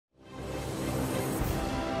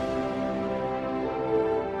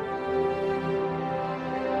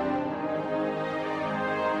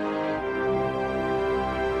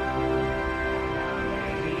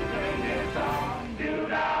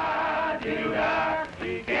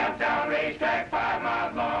Camp down racetrack 5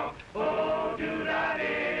 miles long. Oh,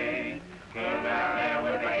 do-da-dee. Come down there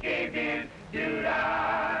with my caved in.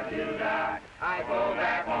 Do-da, do-da. I go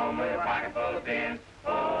back home with a pocket full of pins.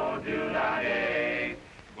 Oh, do-da-dee.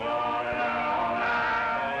 Gonna run all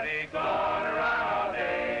night. Gonna run all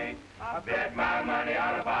day. I bet my money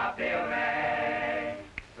on a bobtail nag.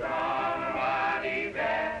 Somebody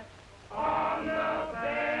bet on the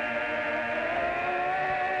bank.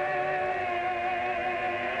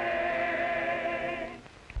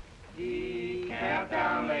 The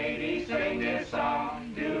Camptown ladies sing this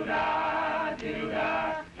song. Do-da,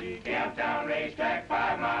 do-da. The Camptown racetrack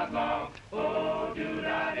 5 miles long. Oh,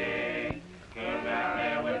 do-da-dee. Come down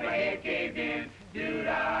there with my head caved in.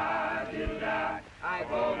 Do-da, do-da. I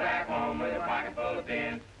go back home with a pocket full of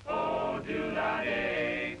pins. Oh,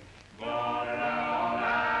 do-da-dee. Gonna run all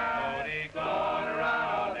night. Gonna run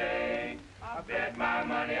all day. I bet my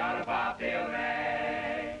money on a bobtail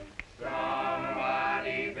nag.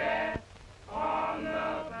 Somebody bet on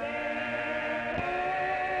the bank.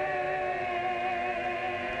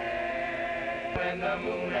 When the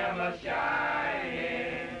moon am a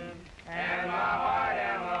shining and my heart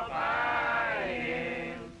am a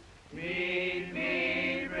pining, meet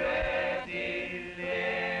me ready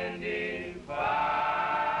landing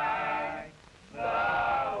by the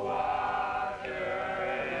water.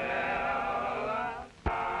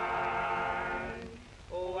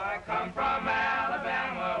 Oh, I come from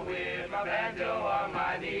Alabama with my banjo on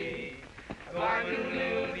my knee. Going to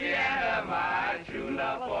Louisiana, my true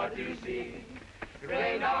love for to see. It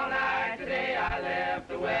rained all night today, I left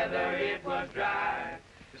the weather, it was dry.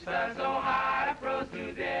 The sun so hot, I froze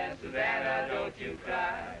to death. Susanna, don't you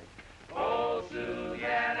cry. Oh,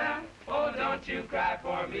 Susanna, oh, don't you cry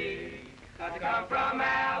for me. 'Cause I come from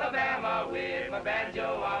Alabama with my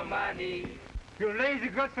banjo on my knee. You lazy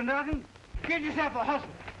guts for nothing? Get yourself a hustle.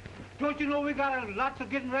 Don't you know we got lots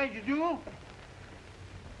of getting ready to do?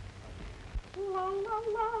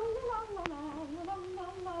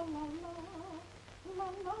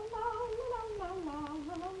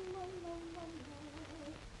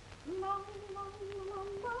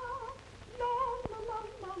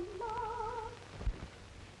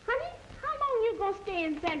 Honey, how long you gonna stay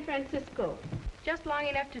in San Francisco? Just long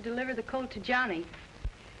enough to deliver the colt to Johnny.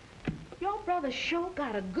 Your brother sure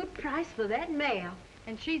got a good price for that mare.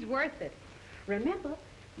 And she's worth it. Remember,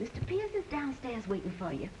 Mr. Pierce is downstairs waiting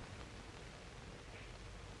for you.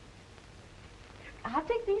 I'll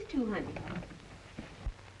take these two, honey.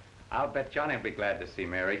 I'll bet Johnny will be glad to see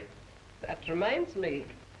Mary. That reminds me.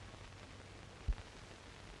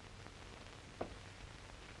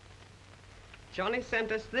 Johnny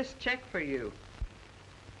sent us this check for you.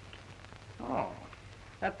 Oh.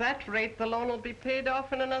 At that rate, the loan will be paid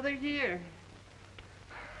off in another year.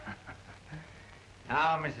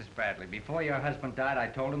 Now, Mrs. Bradley, before your husband died, I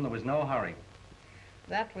told him there was no hurry.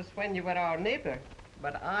 That was when you were our neighbor.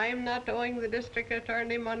 But I'm not owing the district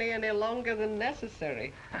attorney money any longer than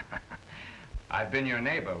necessary. I've been your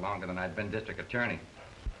neighbor longer than I've been district attorney.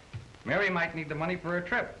 Mary might need the money for her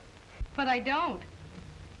trip. But I don't.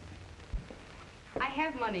 I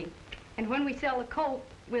have money. And when we sell the colt,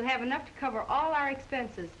 we'll have enough to cover all our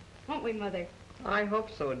expenses. Won't we, Mother? I hope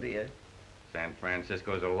so, dear. San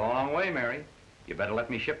Francisco's a long way, Mary. You better let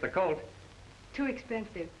me ship the colt. Too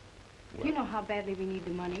expensive. Well, you know how badly we need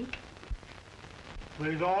the money. Well,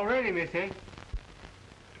 it's all ready, Missy.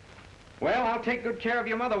 Well, I'll take good care of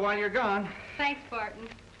your mother while you're gone. Thanks, Barton.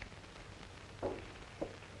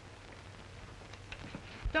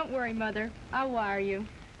 Don't worry, Mother. I'll wire you.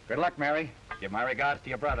 Good luck, Mary. Give my regards to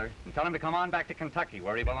your brother and tell him to come on back to Kentucky,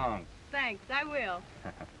 where he belongs. Thanks, I will.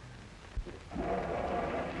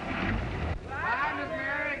 Bye, Miss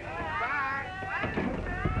Mary. Bye.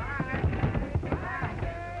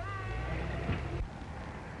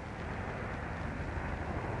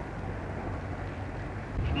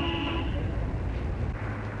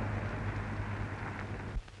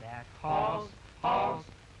 That horse,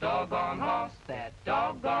 doggone horse, that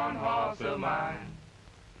doggone horse of mine.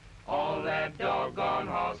 All that doggone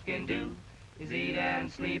horse can do is eat and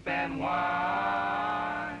sleep and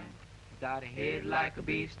whine. Got a head like a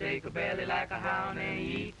beefsteak, a belly like a hound, and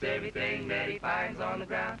he eats everything that he finds on the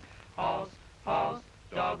ground. Horse,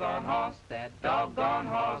 doggone horse, that doggone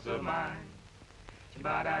horse of mine.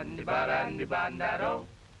 Chibada-di-bada-di-banda-do,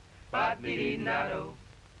 ba-di-di-da-do.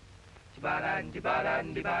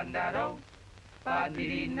 Chibada-di-bada-di-banda-do,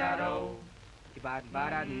 ba-di-di-da-do.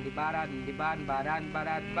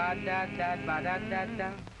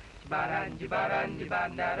 Chibada-di-bada-di-banda-da-da-da-da-da-da-da-da.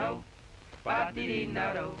 Chibada-di-bada-di-banda-do,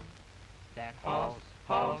 ba-di-di-da-do. That horse,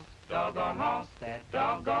 doggone horse, that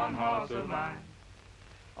doggone horse of mine.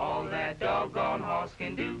 All that doggone horse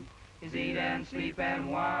can do is eat and sleep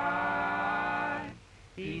and whine.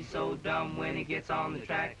 He's so dumb when he gets on the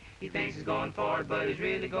track. He thinks he's going forward, but he's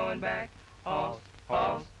really going back. Horse,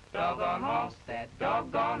 horse, doggone horse, that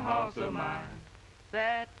doggone horse of mine.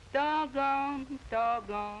 That doggone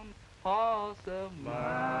horse of mine.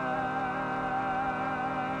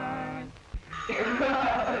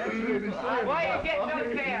 Why are you getting no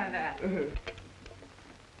pay on that?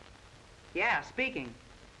 Yeah, speaking.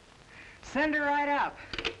 Send her right up.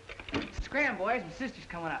 Scram, boys. My sister's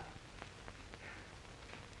coming up.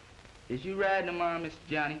 Is you riding tomorrow, Mr.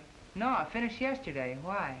 Johnny? No, I finished yesterday.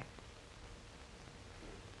 Why?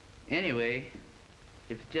 Anyway,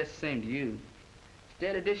 if it's just the same to you,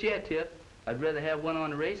 instead of this here tip, I'd rather have one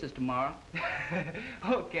on the races tomorrow.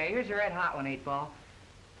 Okay, here's your red hot one, 8-ball.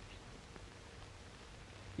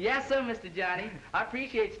 Yes, sir, Mr. Johnny. I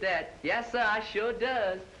appreciate that. Yes, sir, I sure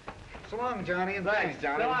does. So long, Johnny, and Thanks,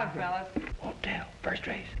 Johnny. So long, fellas. Won't tell. First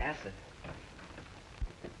race. Yes, sir.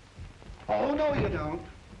 Oh, no, you don't.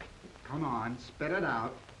 Come on, spit it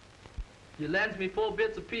out. You lends me 4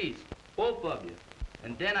 bits apiece, both of you,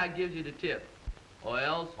 and then I gives you the tip. Or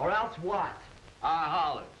else? Or else what? I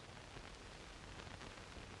hollers.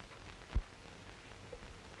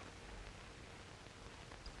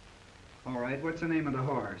 All right, what's the name of the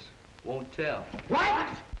horse? Won't tell. What?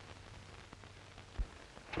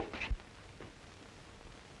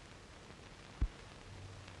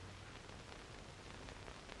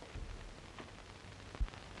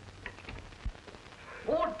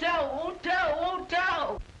 Won't tell, won't tell, won't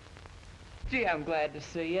tell. Gee, I'm glad to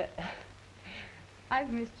see you. I've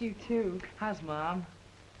missed you, too. How's Mom?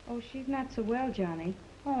 Oh, she's not so well, Johnny.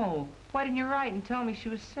 Oh, why didn't you write and tell me she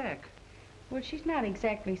was sick? Well, she's not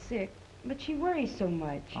exactly sick, but she worries so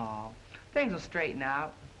much. Oh, things will straighten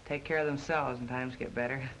out, take care of themselves, and times get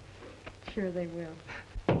better. Sure they will.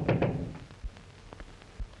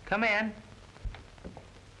 Come in.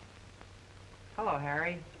 Hello,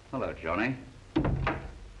 Harry. Hello, Johnny.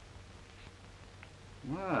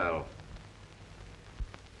 Well,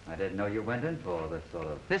 I didn't know you went in for this sort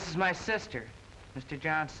of... This is my sister, Mr.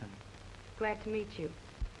 Johnson. Glad to meet you.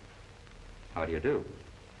 How do you do?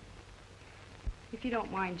 If you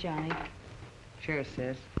don't mind, Johnny. Sure,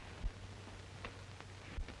 sis.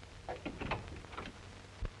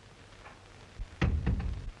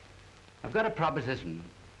 I've got a proposition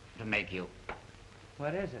to make you.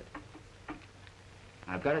 What is it?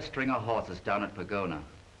 I've got a string of horses down at Pagona,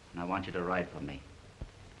 and I want you to ride for me.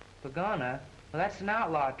 Pagona? Well, that's an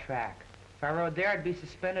outlaw track. If I rode there, I'd be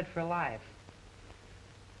suspended for life.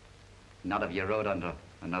 Not if you rode under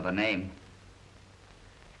another name.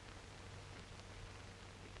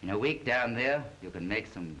 In a week down there, you can make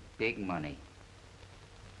some big money.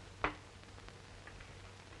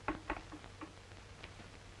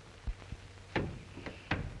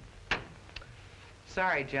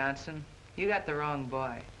 Sorry, Johnson. You got the wrong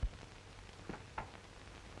boy.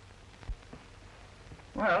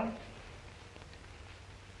 Well,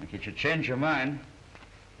 if you should change your mind,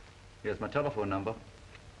 here's my telephone number.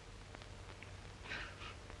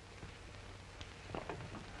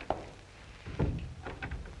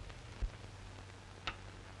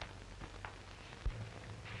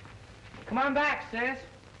 Come on back, sis.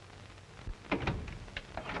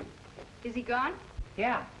 Is he gone?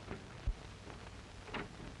 Yeah.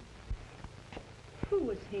 Who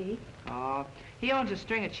was he? Oh, he owns a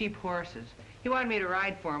string of cheap horses. He wanted me to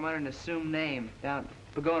ride for him under an assumed name down at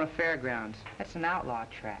Pagona Fairgrounds. That's an outlaw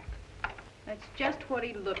track. That's just what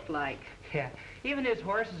he looked like. Yeah, even his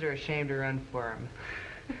horses are ashamed to run for him.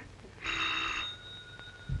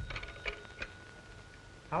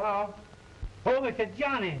 Hello? Oh, Mr.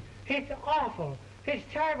 Johnny, it's awful. It's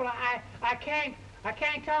terrible. I can't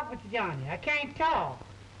talk, Mr. Johnny. I can't talk.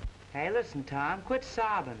 Hey, listen, Tom, quit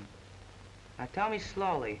sobbing. Now tell me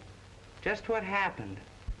slowly, just what happened.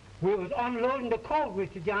 We was unloading the colt,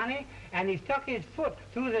 Mr. Johnny, and he stuck his foot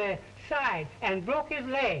through the side and broke his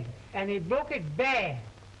leg, and he broke it bad.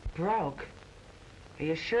 Broke? Are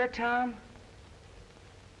you sure, Tom?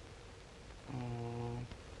 Oh,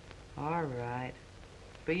 all right.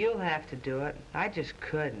 But you'll have to do it. I just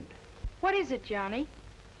couldn't. What is it, Johnny?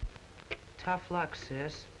 Tough luck,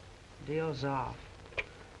 sis. Deal's off.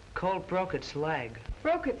 Colt broke its leg.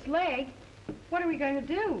 Broke its leg? What are we going to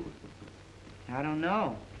do? I don't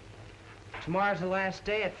know. Tomorrow's the last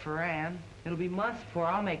day at Ferran. It'll be months before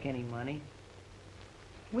I'll make any money.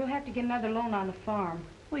 We'll have to get another loan on the farm.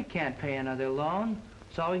 We can't pay another loan.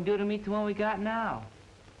 It's all we can do to meet the one we got now.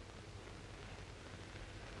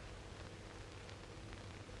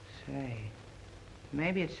 Say,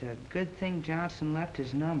 maybe it's a good thing Johnson left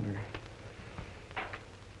his number.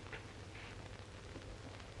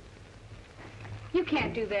 You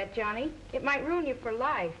can't do that, Johnny. It might ruin you for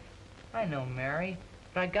life. I know, Mary,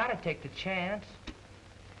 but I gotta take the chance.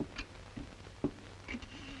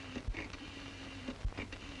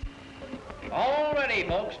 All ready,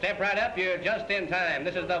 folks. Step right up. You're just in time.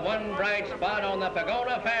 This is the one bright spot on the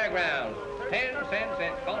Pagoda Fairgrounds. 10 cents.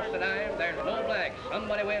 It costs a dime. There's no blacks.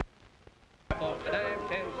 Somebody wins. Folks, a dime,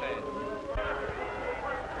 10 cents.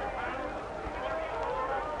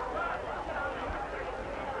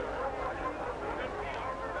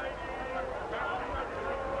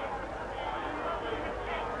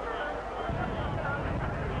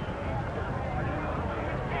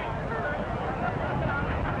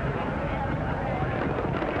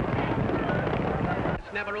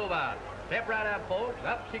 Never over. Step right up, folks.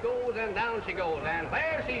 Up she goes and down she goes. And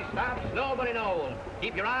where she stops, nobody knows.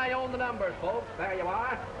 Keep your eye on the numbers, folks. There you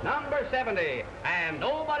are. Number 70. And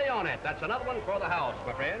nobody on it. That's another one for the house,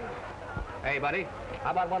 my friends. Hey, buddy,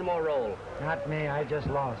 how about one more roll? Not me, I just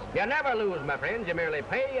lost. You never lose, my friends. You merely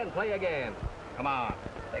pay and play again. Come on,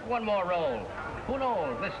 take one more roll. Who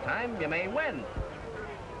knows, this time you may win.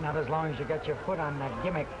 Not as long as you get your foot on that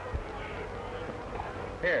gimmick.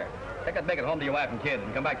 Here, take that bacon home to your wife and kids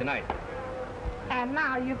and come back tonight. And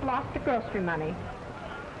now you've lost the grocery money.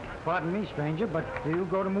 Pardon me, stranger, but do you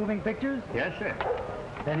go to moving pictures? Yes, sir.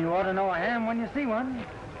 Then you ought to know I am when you see one.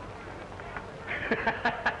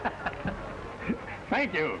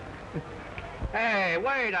 Thank you. Hey,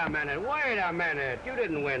 wait a minute. You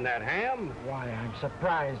didn't win that ham. Why, I'm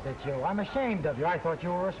surprised at you. I'm ashamed of you. I thought you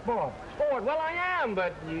were a sport. Sport? Well, I am,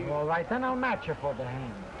 but you... All right, then I'll match you for the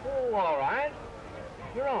hand. Oh, all right.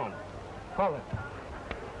 You're on. Call it.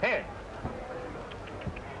 Head.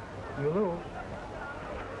 You lose.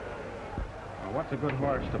 What's a good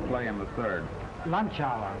horse to play in the third? Lunch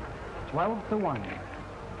hour. 12 to 1.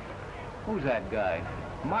 Who's that guy?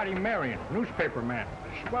 Marty Marion, newspaper man.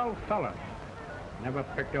 Swell fella. Never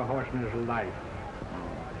picked a horse in his life.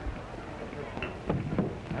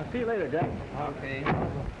 I'll see you later, Jack. Okay.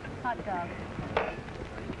 Hot dog.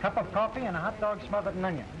 Cup of coffee and a hot dog smothered in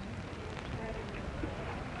onions.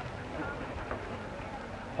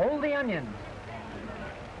 Hold the onions.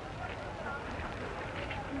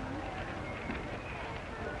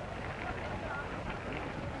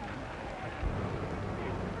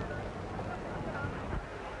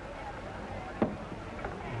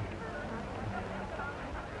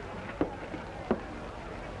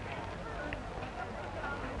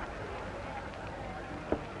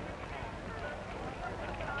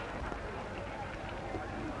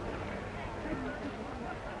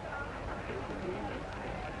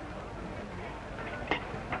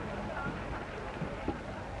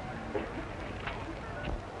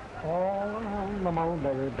 All along the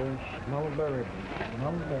mulberry bush, mulberry bush,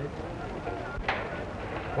 mulberry bush.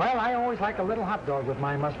 Well, I always like a little hot dog with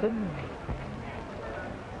my mustard.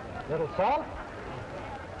 Little salt.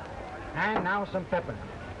 And now some pepper.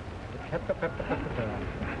 Pepper, pepper, pepper, pepper.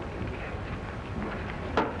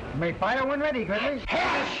 You may fire when ready, Grizzly.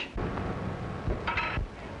 Hush!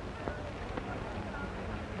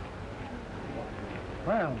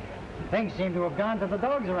 Well, things seem to have gone to the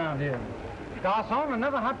dogs around here. Garçon,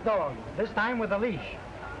 another hot dog, this time with a leash.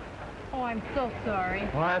 Oh, I'm so sorry.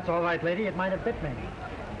 Well, that's all right, lady. It might have bit me.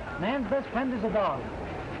 Man's best friend is a dog.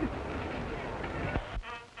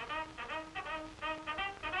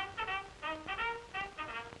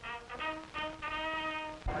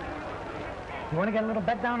 You want to get a little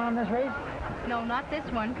bet down on this race? No, not this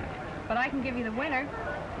one. But I can give you the winner.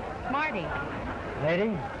 Marty.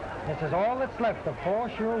 Lady, this is all that's left of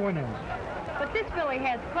 4 sure winners. But this filly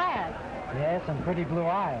has class. Yes, and pretty blue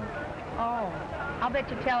eyes. Oh, I'll bet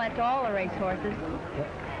you tell that to all the racehorses.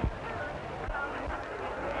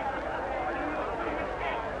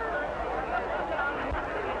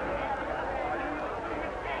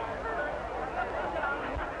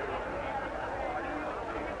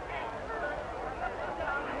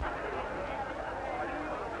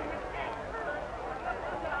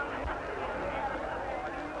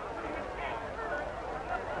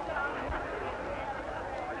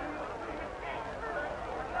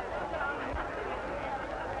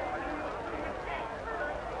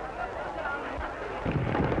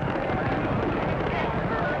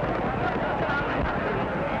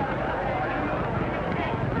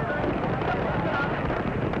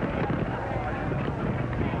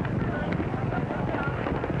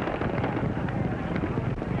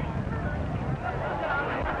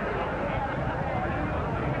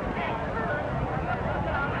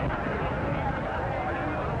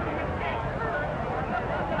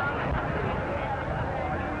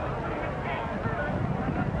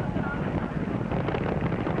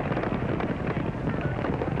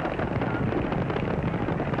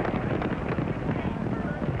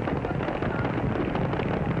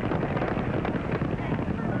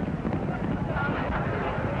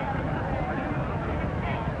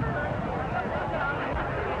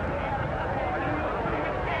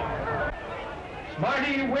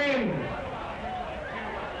 Marty wins.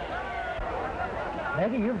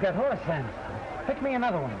 Lady, you've got horse sense. Pick me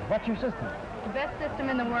another one. What's your system? The best system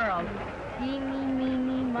in the world. Eeny,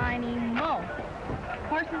 meeny, miny, mo.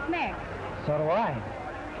 Horse's neck. So do I.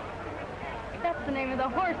 That's the name of the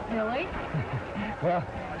horse, silly. Well,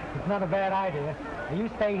 it's not a bad idea. You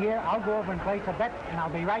stay here, I'll go over and place a bet, and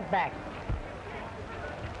I'll be right back.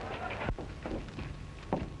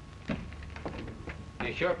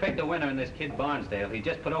 You sure picked a winner in this kid Barnsdale. He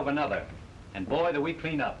just put over another. And boy, do we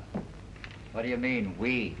clean up. What do you mean,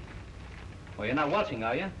 we? Well, you're not watching,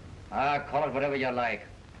 are you? Ah, call it whatever you like.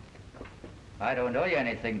 I don't owe you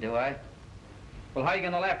anything, do I? Well, how are you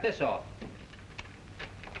going to laugh this off?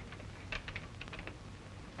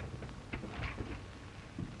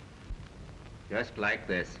 Just like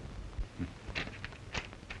this.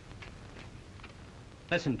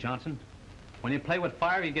 Listen, Johnson. When you play with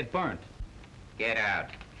fire, you get burnt. Get out.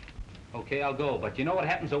 Okay, I'll go, but you know what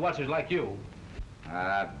happens to watchers like you?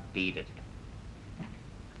 Ah, beat it.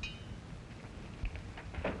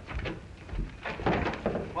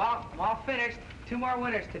 Well, I'm all finished. 2 more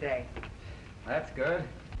winners today. That's good.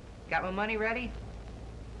 Got my money ready?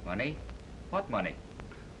 Money? What money?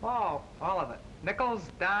 Oh, all of it. Nickels,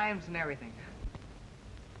 dimes, and everything.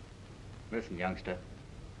 Listen, youngster.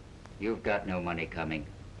 You've got no money coming.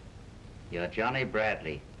 You're Johnny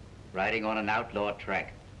Bradley, riding on an outlaw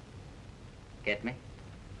track. Get me?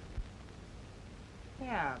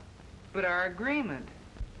 Yeah, but our agreement.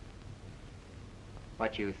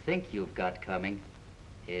 What you think you've got coming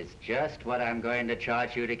is just what I'm going to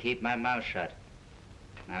charge you to keep my mouth shut.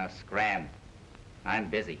 Now scram. I'm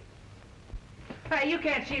busy. Hey, you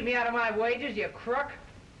can't cheat me out of my wages, you crook.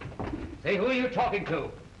 Say, who are you talking to?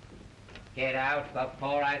 Get out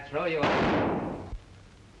before I throw you out.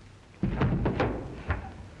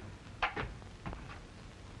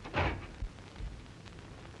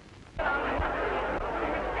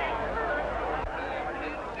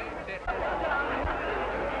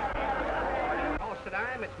 Most of the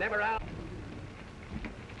time, it's never out.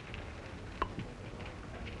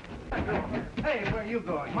 Hey, where are you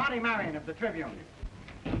going? Marty Marion of the Tribune.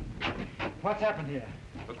 What's happened here?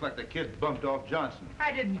 Looks like the kid bumped off Johnson.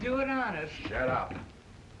 I didn't do it honest. Shut up.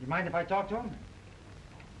 You mind if I talk to him?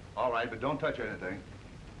 All right, but don't touch anything.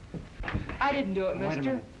 I didn't do it, Wait a mister.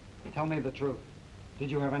 minute. Tell me the truth.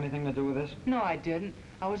 Did you have anything to do with this? No, I didn't.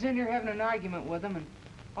 I was in here having an argument with him, and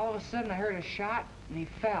all of a sudden I heard a shot, and he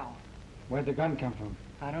fell. Where'd the gun come from?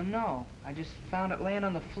 I don't know. I just found it laying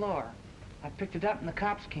on the floor. I picked it up, and the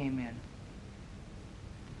cops came in.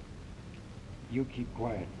 You keep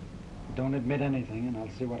quiet. Don't admit anything, and I'll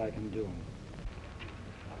see what I can do.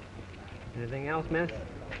 Anything else, miss?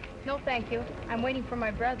 No, thank you. I'm waiting for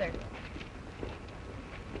my brother.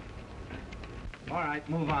 All right,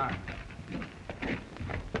 move on.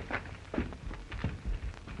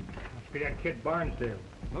 Must be that kid Barnsdale.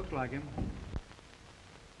 Looks like him.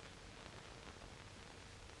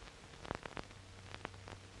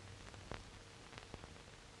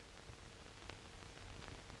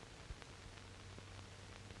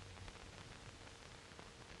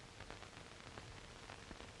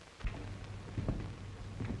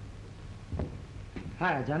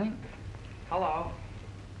 Hi, Johnny. Hello.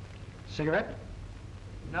 Cigarette?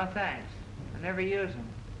 No, thanks. I never use them.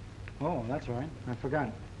 Oh, that's right. I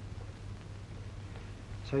forgot.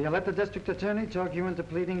 So you let the district attorney talk you into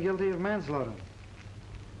pleading guilty of manslaughter?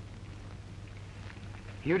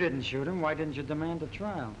 You didn't shoot him. Why didn't you demand a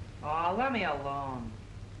trial? Oh, let me alone.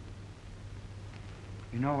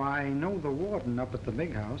 You know, I know the warden up at the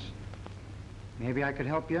big house. Maybe I could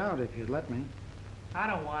help you out if you'd let me. I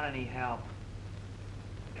don't want any help.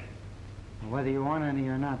 Whether you want any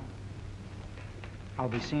or not, I'll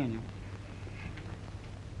be seeing you.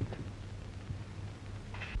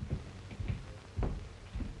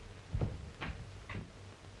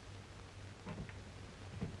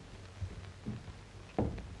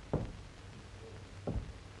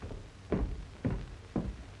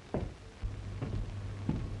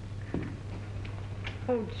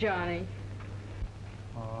 Oh, Johnny.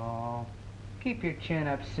 Oh, keep your chin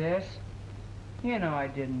up, sis. You know I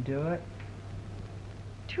didn't do it.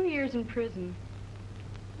 2 years in prison.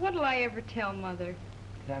 What'll I ever tell Mother?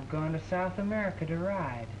 That I've gone to South America to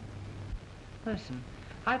ride. Listen,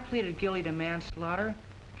 I pleaded guilty to manslaughter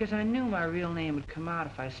because I knew my real name would come out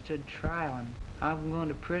if I stood trial, and I'm going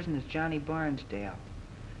to prison as Johnny Barnsdale.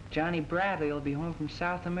 Johnny Bradley will be home from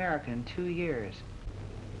South America in 2 years.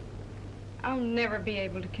 I'll never be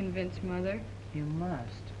able to convince Mother. You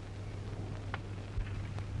must.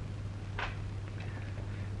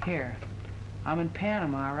 Here, I'm in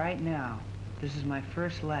Panama right now. This is my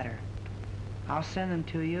first letter. I'll send them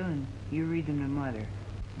to you, and you read them to Mother.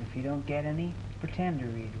 And if you don't get any, pretend to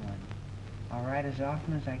read one. I'll write as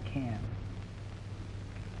often as I can.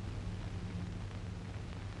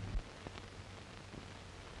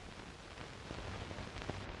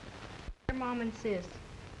 Dear Mom and Sis,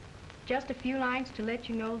 just a few lines to let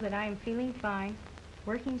you know that I am feeling fine,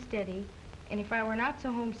 working steady, and if I were not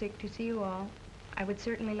so homesick to see you all, I would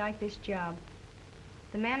certainly like this job.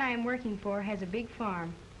 The man I am working for has a big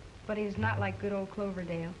farm, but it is not like good old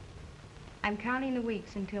Cloverdale. I'm counting the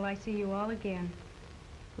weeks until I see you all again.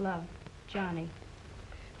 Love, Johnny.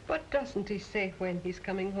 But doesn't he say when he's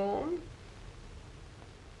coming home?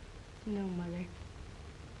 No, Mother.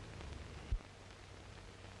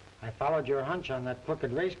 I followed your hunch on that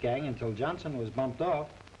crooked race gang until Johnson was bumped off.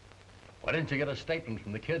 Why didn't you get a statement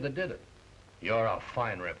from the kid that did it? You're a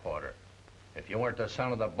fine reporter. If you weren't the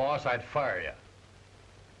son of the boss, I'd fire you.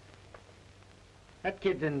 That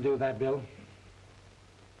kid didn't do that, Bill.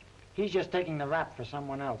 He's just taking the rap for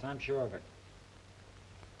someone else, I'm sure of it.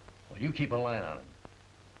 Well, you keep a line on him.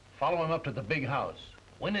 Follow him up to the big house.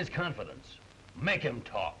 Win his confidence. Make him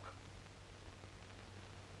talk.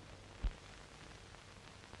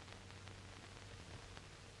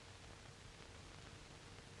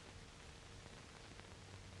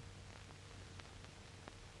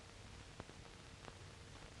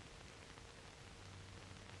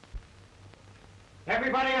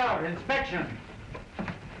 Everybody out, inspection.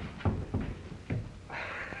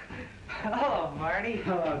 Hello, Marty.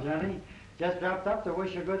 Hello, Johnny. Just dropped up to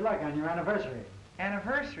wish you good luck on your anniversary.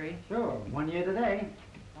 Anniversary? Sure, 1 year today.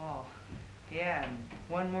 Oh, yeah, and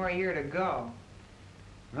one more year to go.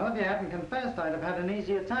 Well, if you hadn't confessed, I'd have had an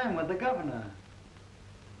easier time with the governor.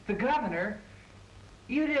 The governor?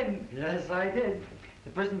 You didn't... Yes, I did.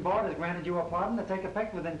 The prison board has granted you a pardon to take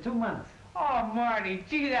effect within 2 months. Oh, Marty,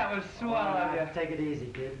 gee, that was swell of you. Take it easy,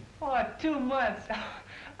 kid. Oh, 2 months.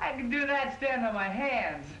 I can do that standing on my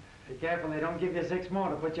hands. Be careful they don't give you 6 more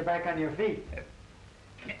to put you back on your feet.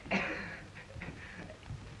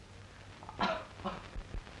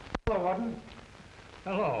 Hello, Warden.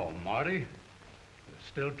 Hello, Marty.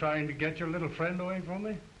 Still trying to get your little friend away from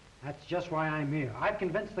me? That's just why I'm here. I've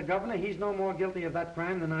convinced the governor he's no more guilty of that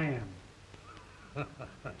crime than I am.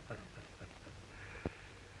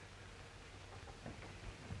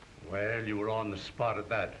 Well, you were on the spot at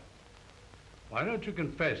that. Why don't you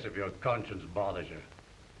confess if your conscience bothers you?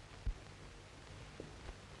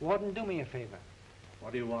 Warden, do me a favor.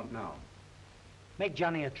 What do you want now? Make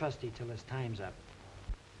Johnny a trustee till his time's up.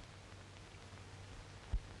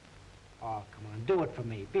 Oh, come on, do it for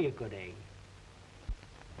me. Be a good egg.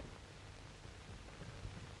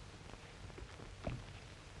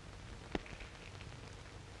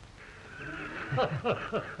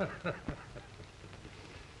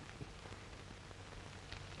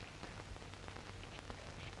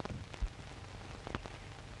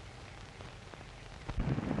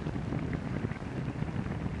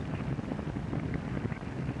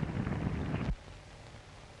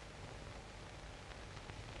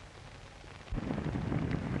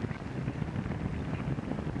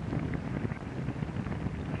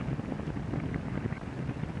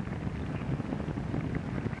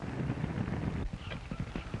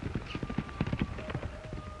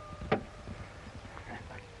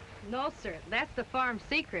 No, sir. That's the farm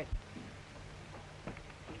secret.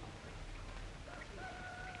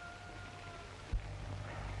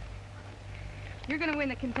 You're going to win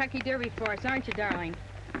the Kentucky Derby for us, aren't you, darling?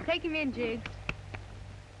 Take him in, Jiggs.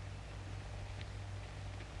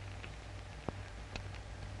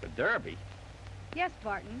 The Derby? Yes,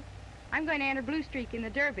 Barton. I'm going to enter Blue Streak in the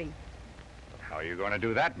Derby. How are you going to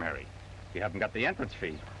do that, Mary? You haven't got the entrance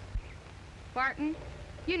fee. Barton,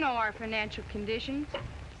 you know our financial conditions.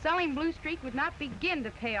 Selling Blue Streak would not begin to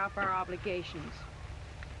pay off our obligations.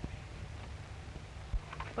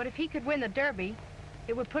 But if he could win the Derby,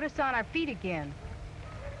 it would put us on our feet again.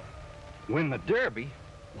 Win the Derby?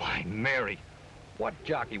 Why, Mary, what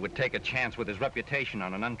jockey would take a chance with his reputation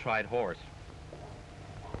on an untried horse?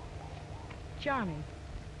 Johnny.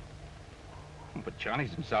 But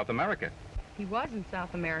Johnny's in South America. He was in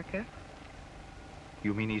South America.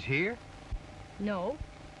 You mean he's here? No,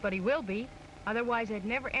 but he will be. Otherwise, I'd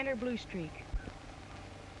never enter Blue Streak.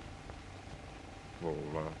 Well,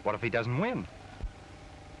 what if he doesn't win?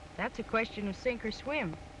 That's a question of sink or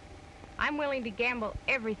swim. I'm willing to gamble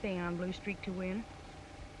everything on Blue Streak to win.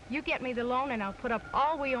 You get me the loan and I'll put up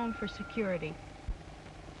all we own for security.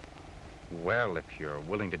 Well, if you're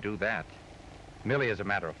willing to do that, merely as a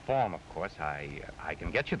matter of form, of course, I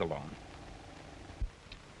can get you the loan.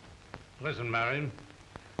 Listen, Marion,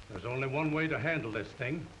 there's only one way to handle this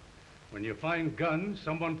thing. When you find guns,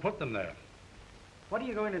 someone put them there. What are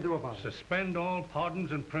you going to do about it? Suspend all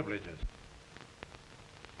pardons and privileges.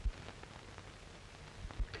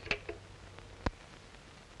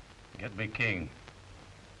 Get me King.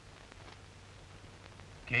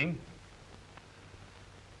 King,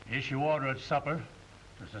 issue order at supper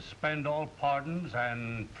to suspend all pardons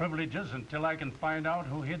and privileges until I can find out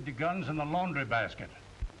who hid the guns in the laundry basket.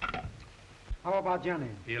 How about Johnny?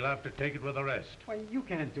 He'll have to take it with the rest. Why, you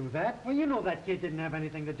can't do that. Well, you know that kid didn't have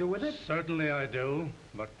anything to do with it. Certainly I do,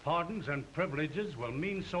 but pardons and privileges will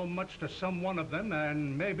mean so much to some one of them,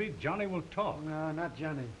 and maybe Johnny will talk. No, not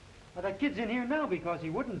Johnny. Well, that kid's in here now because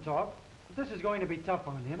he wouldn't talk. But this is going to be tough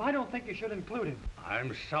on him. I don't think you should include him.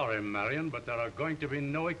 I'm sorry, Marion, but there are going to be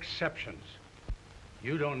no exceptions.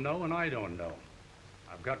 You don't know, and I don't know.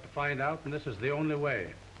 I've got to find out, and this is the only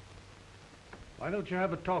way. Why don't you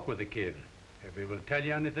have a talk with the kid? If he will tell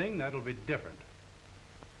you anything, that'll be different.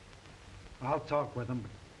 I'll talk with him,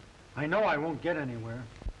 but I know I won't get anywhere.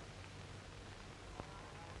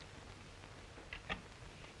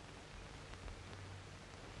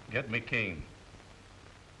 Get me King.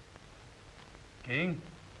 King?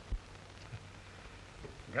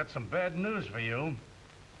 Got some bad news for you.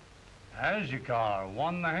 Azukar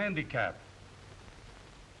won the handicap.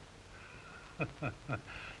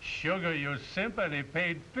 Sugar, you simp, and he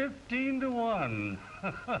paid 15 to 1.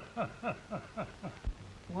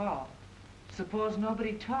 Well, suppose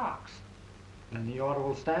nobody talks. And the order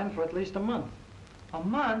will stand for at least a month. A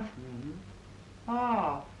month? Mm-hmm.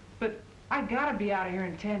 Oh, but I gotta be out of here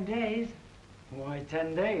in 10 days. Why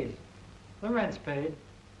 10 days? The rent's paid.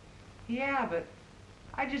 Yeah, but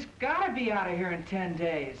I just gotta be out of here in 10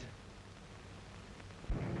 days.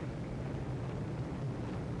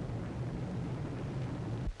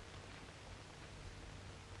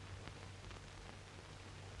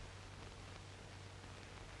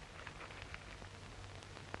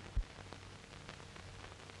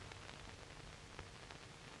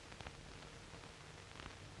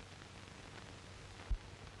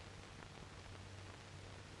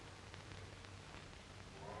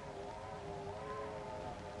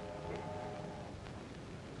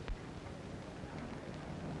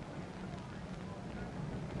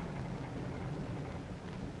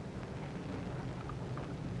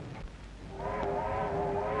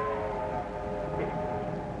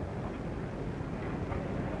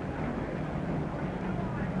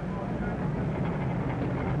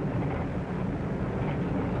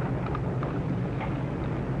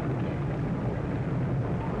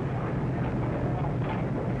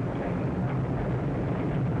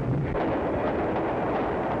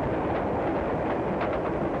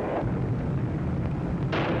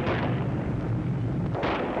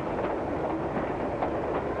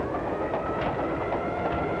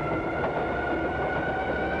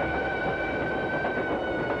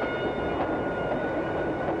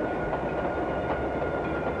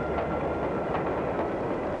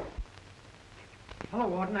 Hello,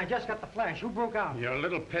 Warden. I just got the flash. Who broke out? Your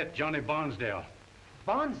little pet, Johnny Barnsdale.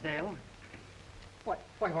 Barnsdale? What?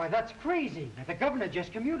 Why, that's crazy. The governor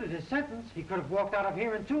just commuted his sentence. He could have walked out of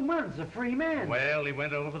here in 2 months, a free man. Well, he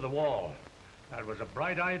went over the wall. That was a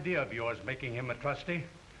bright idea of yours, making him a trustee.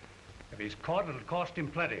 If he's caught, it'll cost him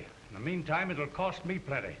plenty. In the meantime, it'll cost me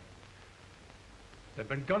plenty. They've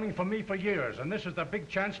been gunning for me for years, and this is their big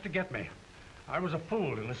chance to get me. I was a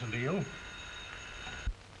fool to listen to you.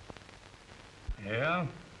 Yeah?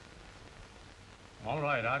 All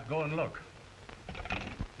right, I'll go and look.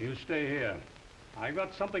 You stay here. I've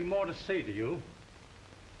got something more to say to you.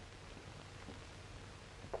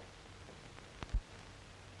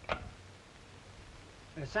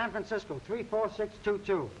 San Francisco,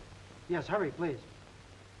 34622. Yes, hurry, please.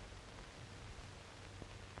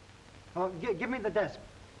 Oh, give me the desk.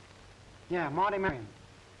 Yeah, Marty Marion.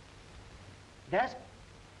 Desk?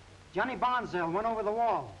 Johnny Barnsdale went over the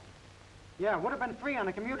wall. Yeah, would have been free on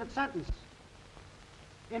a commuted sentence.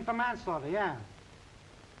 In for manslaughter, yeah.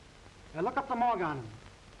 Look up the morgue on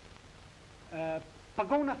him.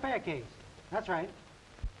 Pagona Fair case. That's right.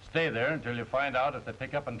 Stay there until you find out if they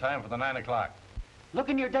pick up in time for the 9 o'clock. Look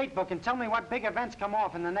in your date book and tell me what big events come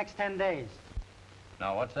off in the next 10 days.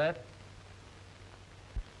 Now, what's that?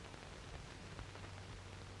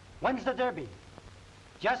 When's the Derby?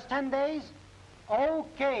 Just 10 days?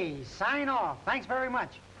 Okay, sign off. Thanks very much.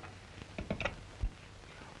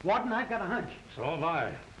 Warden, I've got a hunch. So have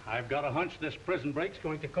I. I've got a hunch this prison break's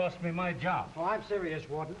going to cost me my job. Oh, I'm serious,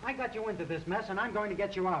 Warden. I got you into this mess, and I'm going to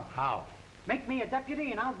get you out. How? Make me a deputy,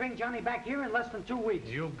 and I'll bring Johnny back here in less than 2 weeks.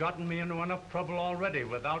 You've gotten me into enough trouble already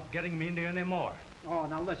without getting me into any more. Oh,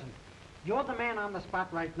 now listen. You're the man on the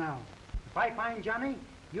spot right now. If I find Johnny,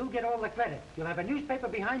 You'll get all the credit. You'll have a newspaper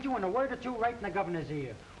behind you and a word or two right in the governor's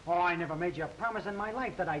ear. Oh, I never made you a promise in my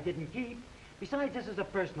life that I didn't keep. Besides, this is a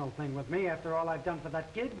personal thing with me after all I've done for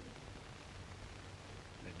that kid.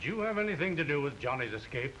 Did you have anything to do with Johnny's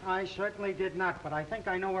escape? I certainly did not, but I think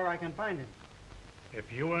I know where I can find him.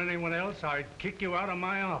 If you were anyone else, I'd kick you out of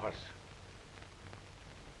my office.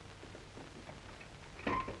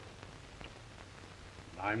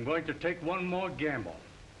 I'm going to take one more gamble.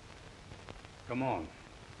 Come on.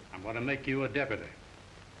 I'm going to make you a deputy.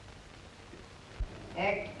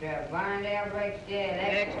 Extra, Barndale breaks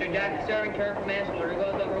dead. Extra, jockey serving curve from manslaughter,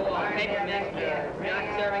 goes over wall. Paper messenger,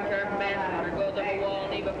 jockey serving curve from manslaughter, goes over wall,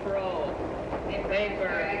 leave a pro. Paper.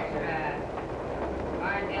 Extra.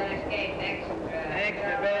 Barndale escaped. Extra.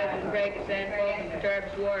 Extra, Benson, break the San Fulton,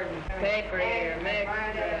 Turbs Warden. Paper here, Barndale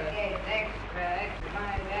extra. escaped. Extra. Extra.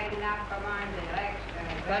 Barndale out for Barndale.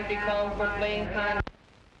 Extra. Country cone for fleeing con.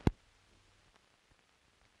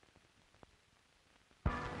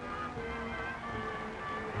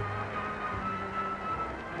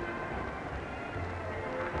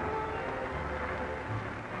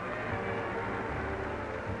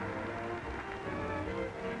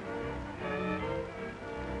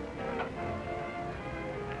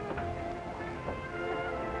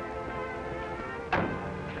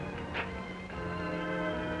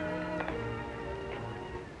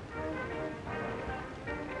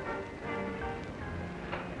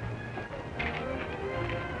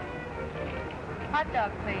 Hot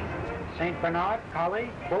dog, please. St. Bernard,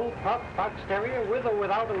 collie, bull, pup, fox terrier, with or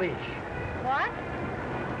without a leash. What?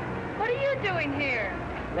 What are you doing here?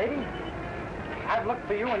 Lady, I've looked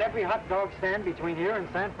for you in every hot dog stand between here and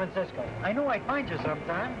San Francisco. I know I'd find you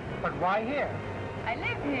sometime, but why here? I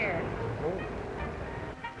live here. Oh,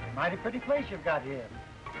 mighty pretty place you've got here.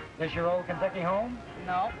 This your old Kentucky home?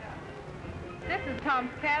 No. This is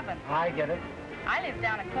Tom's cabin. I get it. I live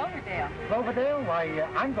down at Cloverdale. Cloverdale? Why,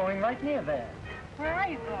 I'm going right near there. Where are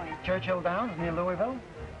you going? Churchill Downs near Louisville?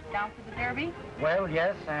 Down for the Derby? Well,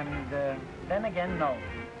 yes, and then again, no.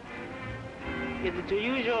 Is it your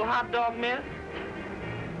usual hot dog miss?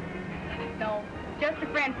 No, just a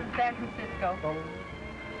friend from San Francisco. Oh,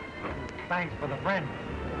 thanks for the friend.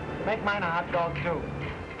 Make mine a hot dog, too.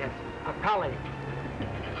 Yes, a collie.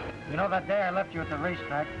 You know, that day I left you at the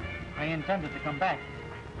racetrack, I intended to come back.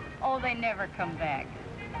 Oh, they never come back.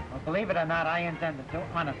 Well, believe it or not, I intended to,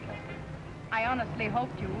 honestly. I honestly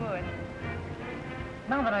hoped you would.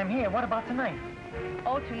 Now that I'm here, what about tonight?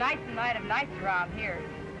 Oh, tonight's the night of nights around here.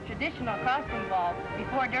 Traditional costume ball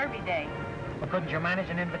before Derby Day. Well, couldn't you manage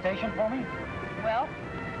an invitation for me? Well,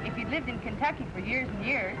 if you'd lived in Kentucky for years and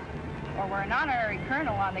years, or were an honorary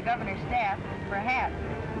colonel on the governor's staff, perhaps.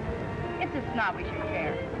 It's a snobbish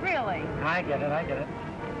affair, really. I get it, I get it.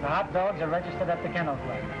 The hot dogs are registered at the Kennel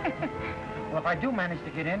Club. Well, if I do manage to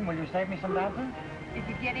get in, will you save me some dancing? If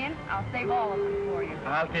you get in, I'll save all of them for you.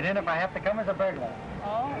 I'll get in if I have to come as a burglar.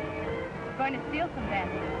 Oh, going to steal some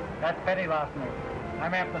dancing. That's petty larceny.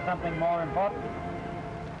 I'm after something more important.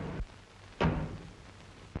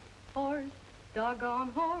 Horse,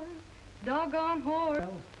 doggone horse, doggone horse.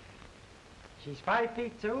 Well, she's 5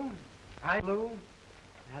 feet 2, eye blue,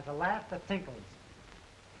 and has a laugh that tinkles.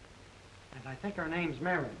 And I think her name's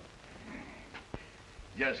Marion.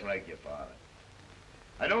 Just like your father.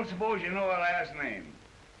 I don't suppose you know her last name.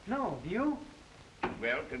 No, do you?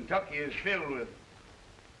 Well, Kentucky is filled with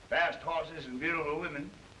fast horses and beautiful women.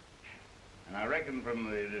 And I reckon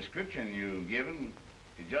from the description you've given,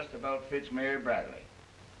 it just about fits Mary Bradley.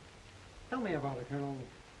 Tell me about her, Colonel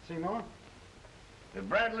Seymour. The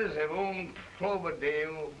Bradleys have owned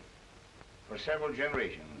Cloverdale for several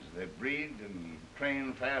generations. They breed and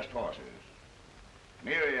train fast horses.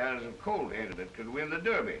 Mary has a colt headed that could win the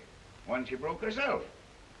Derby. One she broke herself.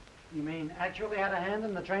 You mean actually had a hand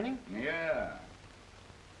in the training? Yeah.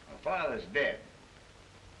 Her father's dead.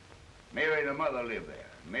 Mary, the mother, lived there.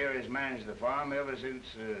 Mary's managed the farm ever since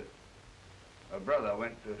her brother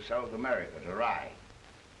went to South America to ride.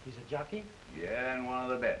 He's a jockey? Yeah, and one of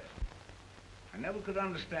the best. I never could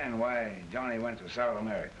understand why Johnny went to South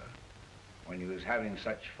America when he was having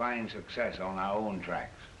such fine success on our own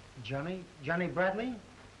tracks. Johnny Bradley?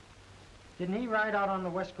 Didn't he ride out on the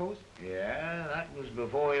West Coast? Yeah, that was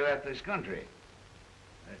before he left this country.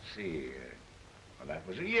 Let's see. Well, that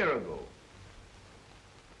was a year ago.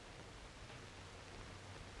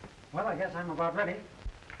 Well, I guess I'm about ready.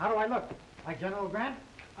 How do I look? Like General Grant?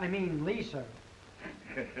 I mean Lee, sir.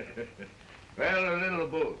 Well, a little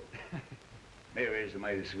of both. Mary's a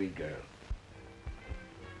mighty sweet girl.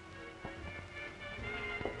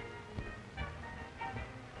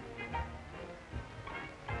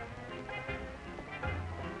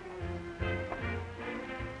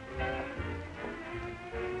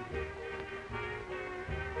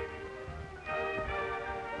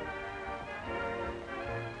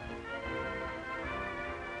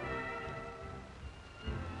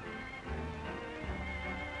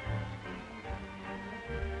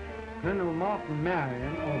 Colonel Marty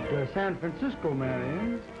Marion of the San Francisco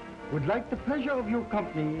Marions would like the pleasure of your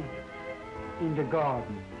company in the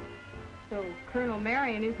garden. So Colonel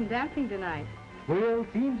Marion isn't dancing tonight. Well,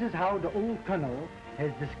 seems as how the old colonel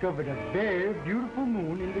has discovered a very beautiful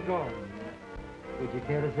moon in the garden. Would you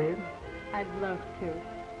care to see it? I'd love to.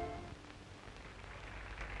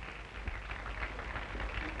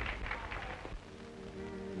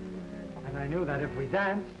 And I knew that if we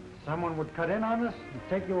danced, someone would cut in on us and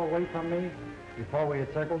take you away from me before we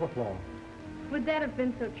had circled the floor. Would that have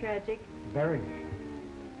been so tragic? Very.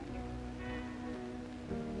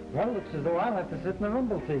 Well, looks as though I'll have to sit in the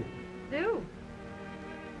rumble seat. Do.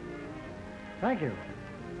 Thank you.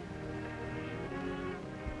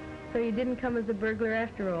 So you didn't come as a burglar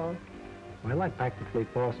after all? Well, I practically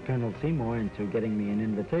forced Colonel Seymour into getting me an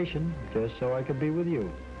invitation just so I could be with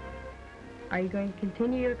you. Are you going to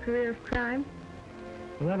continue your career of crime?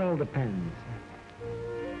 Well, that all depends.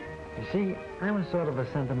 You see, I'm a sort of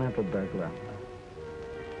a sentimental burglar.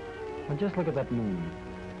 Well, just look at that moon.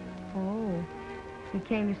 Oh, you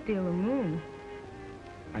came to steal the moon.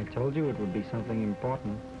 I told you it would be something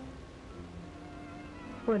important.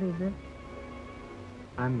 What is it?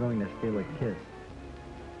 I'm going to steal a kiss.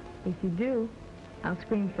 If you do, I'll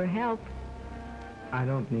scream for help. I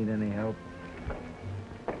don't need any help.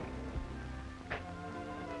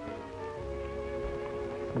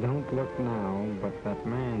 Don't look now, but that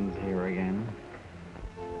man's here again.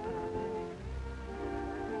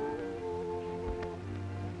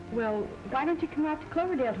 Well, why don't you come out to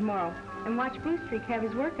Cloverdale tomorrow and watch Blue Streak have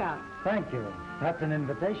his workout? Thank you. That's an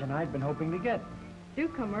invitation I'd been hoping to get. Do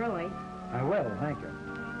come early. I will, thank you.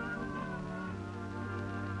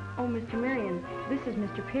 Oh, Mr. Marion, this is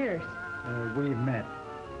Mr. Pierce. We've met.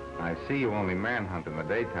 I see you only manhunt in the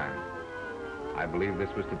daytime. I believe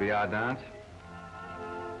this was to be our dance.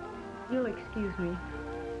 You'll excuse me.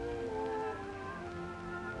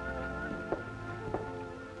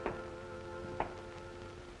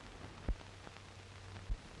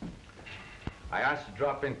 I asked to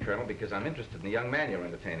drop in, Colonel, because I'm interested in the young man you're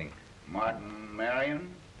entertaining. Martin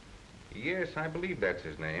Marion? Yes, I believe that's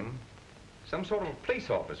his name. Some sort of a police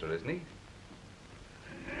officer, isn't he?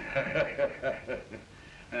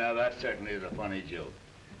 Now, that certainly is a funny joke.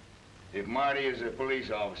 If Marty is a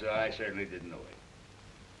police officer, I certainly didn't know it.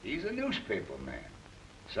 He's a newspaper man,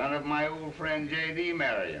 son of my old friend J.D.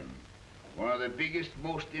 Marion, one of the biggest,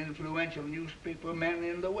 most influential newspaper men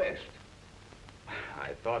in the West.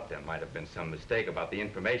 I thought there might have been some mistake about the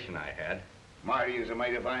information I had. Marty is a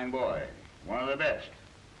mighty fine boy, one of the best.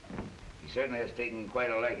 He certainly has taken quite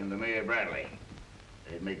a liking to Mayor Bradley.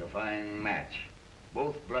 They'd make a fine match,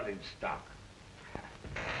 both blooded stock.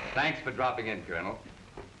 Thanks for dropping in, Colonel.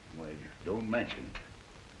 Well, don't mention it.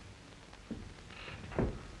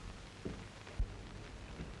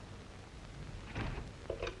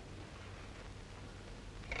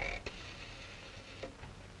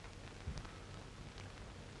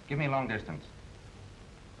 Give me long distance.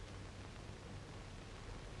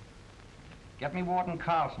 Get me Warden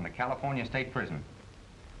Carlson at California State Prison.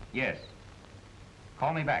 Yes.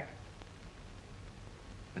 Call me back.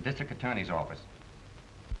 The District Attorney's office.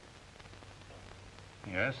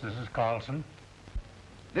 Yes, this is Carlson.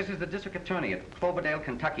 This is the District Attorney at Cloverdale,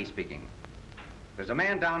 Kentucky speaking. There's a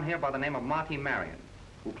man down here by the name of Marty Marion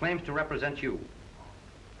who claims to represent you.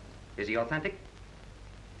 Is he authentic?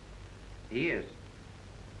 He is.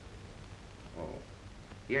 Oh,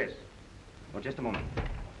 yes. Well, just a moment.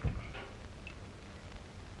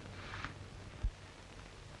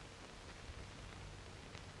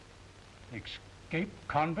 Escaped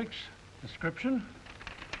convicts, description.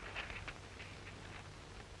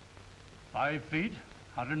 5 feet,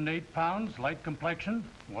 108 pounds, light complexion,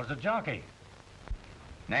 was a jockey.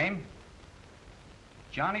 Name?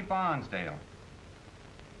 Johnny Barnsdale.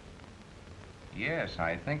 Yes,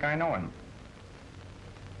 I think I know him.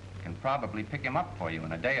 Can probably pick him up for you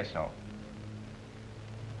in a day or so.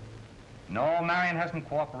 No, Marion hasn't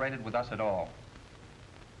cooperated with us at all.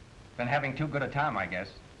 Been having too good a time, I guess.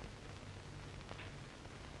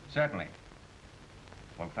 Certainly.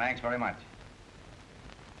 Well, thanks very much.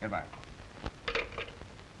 Goodbye.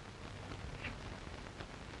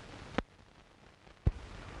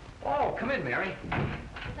 Oh, come in, Mary.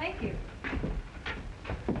 Thank you.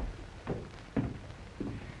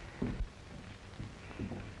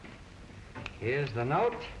 Here's the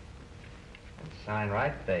note. And sign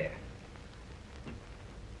right there.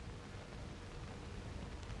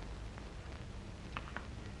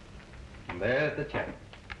 And there's the check.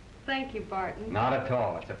 Thank you, Barton. Not at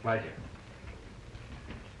all. It's a pleasure.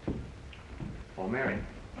 Oh, Mary.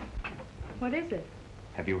 What is it?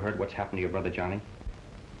 Have you heard what's happened to your brother Johnny?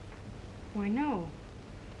 Why, no.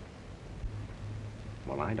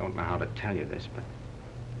 Well, I don't know how to tell you this, but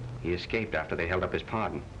he escaped after they held up his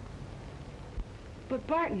pardon. But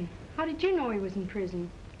Barton, how did you know he was in prison?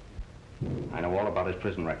 I know all about his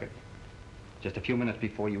prison record. Just a few minutes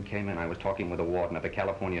before you came in, I was talking with a warden at the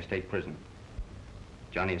California State Prison.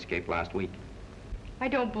 Johnny escaped last week. I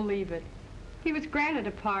don't believe it. He was granted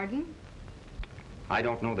a pardon. I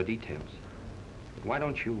don't know the details. But why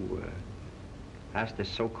don't you ask this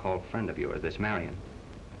so-called friend of yours, this Marion?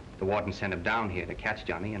 The warden sent him down here to catch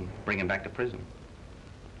Johnny and bring him back to prison.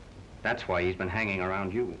 That's why he's been hanging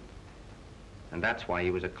around you. And that's why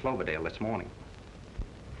he was at Cloverdale this morning.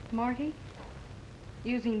 Marty?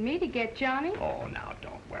 Using me to get Johnny? Oh, now,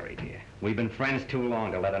 don't worry, dear. We've been friends too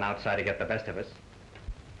long to let an outsider get the best of us.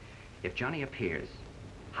 If Johnny appears,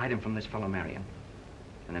 hide him from this fellow Marion,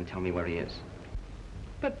 and then tell me where he is.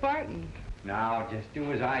 But Barton... Now, just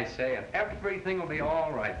do as I say, and everything will be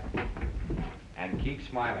all right. And keep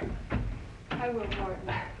smiling. I will,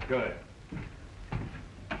 Barton. Good.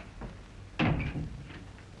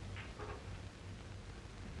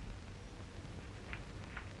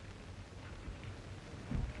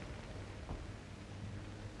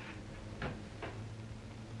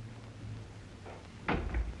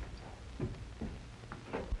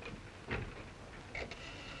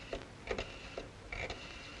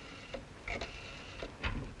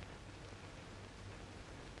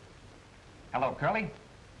 Hello, Curly.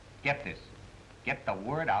 Get this. Get the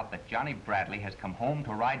word out that Johnny Bradley has come home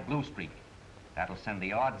to ride Blue Streak. That'll send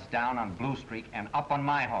the odds down on Blue Streak and up on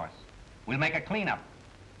my horse. We'll make a cleanup.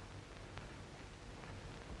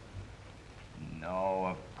 No,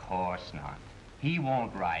 of course not. He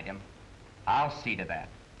won't ride him. I'll see to that.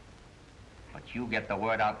 But you get the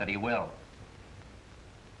word out that he will.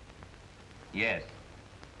 Yes.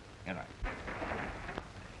 You're right.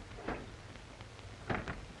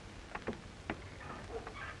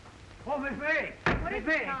 Oh, Miss May! What is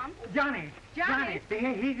it, Tom? Johnny! Johnny?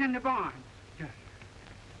 He's in the barn.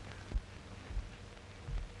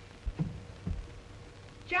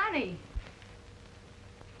 Johnny!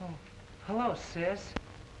 Oh, hello, sis.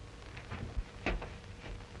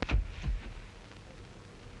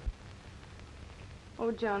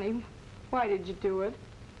 Oh, Johnny, why did you do it?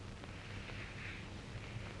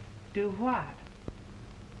 Do what?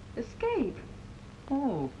 Escape.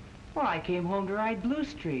 Oh, well, I came home to ride Blue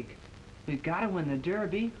Streak. We've got to win the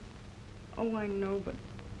Derby. Oh, I know, but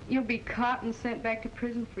you'll be caught and sent back to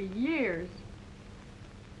prison for years.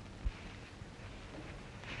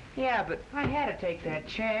 Yeah, but I had to take that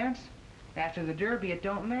chance. After the Derby, it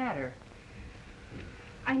don't matter.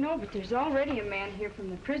 I know, but there's already a man here from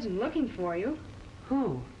the prison looking for you.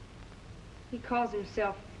 Who? He calls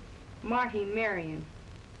himself Marty Marion.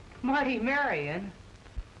 Marty Marion?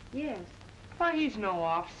 Yes. Why, he's no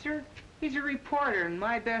officer. He's a reporter and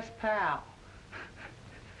my best pal.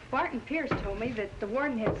 Barton Pierce told me that the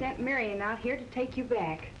warden had sent Marion out here to take you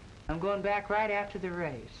back. I'm going back right after the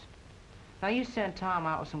race. Now, you send Tom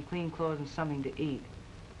out with some clean clothes and something to eat.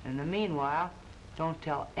 In the meanwhile, don't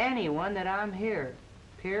tell anyone that I'm here.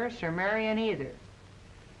 Pierce or Marion either.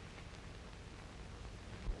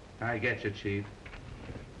 I get you, Chief.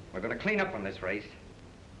 We're going to clean up on this race.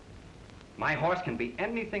 My horse can be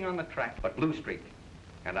anything on the track but Blue Streak.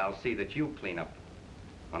 And I'll see that you clean up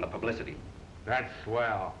on the publicity. That's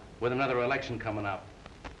swell. With another election coming up.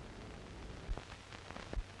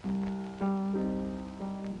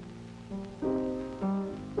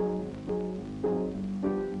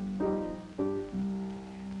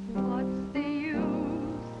 What's the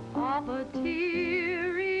use of a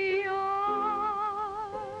teary eye?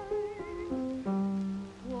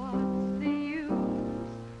 What's the use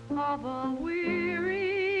of a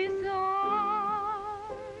weary sigh?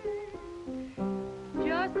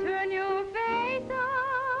 Just turn your face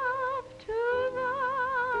up to the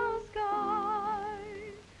sky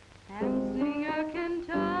and sing a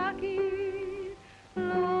Kentucky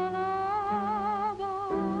lullaby.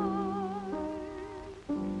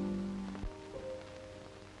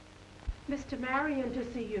 Mr. Marion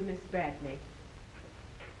to see you, Miss Bradley.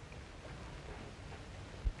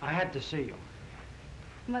 I had to see you.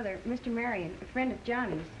 Mother, Mr. Marion, a friend of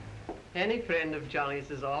Johnny's. Any friend of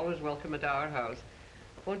Johnny's is always welcome at our house.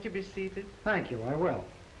 Won't you be seated? Thank you, I will.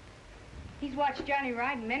 He's watched Johnny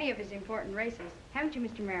ride in many of his important races. Haven't you,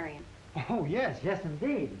 Mr. Marion? Oh, yes,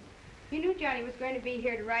 indeed. You knew Johnny was going to be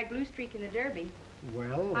here to ride Blue Streak in the Derby.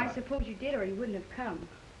 Well, I suppose you did, or he wouldn't have come.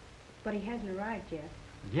 But he hasn't arrived yet.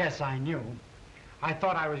 yes, I knew. I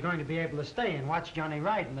thought I was going to be able to stay and watch Johnny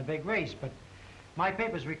ride in the big race, but my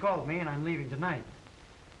papers recalled me and I'm leaving tonight.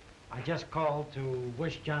 I just called to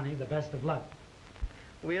wish Johnny the best of luck.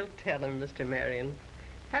 We'll tell him, Mr. Marion.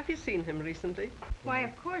 Have you seen him recently? Why,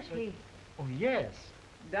 of course he... Oh, yes.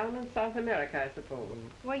 Down in South America, I suppose.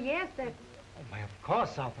 Well, yes, that... Oh, why, of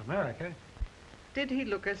course, South America. Did he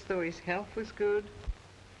look as though his health was good?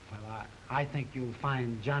 Well, I think you'll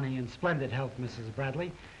find Johnny in splendid health, Mrs.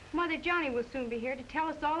 Bradley. Mother, Johnny will soon be here to tell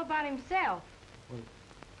us all about himself.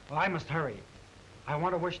 Well, I must hurry. I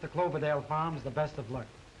want to wish the Cloverdale Farms the best of luck.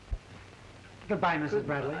 Goodbye, Mrs.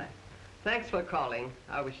 Bradley. Thanks for calling.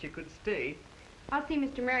 I wish you could stay. I'll see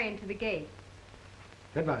Mr. Marion to the gate.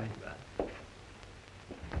 Goodbye.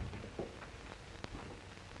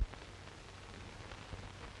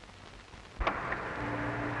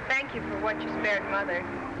 Thank you for what you spared Mother.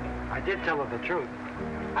 I did tell her the truth.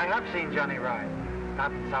 I have seen Johnny ride.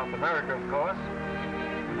 Not in South America, of course.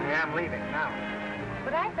 I am leaving now.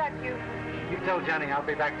 But I thought you... You tell Johnny I'll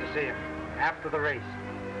be back to see him after the race.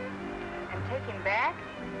 And take him back?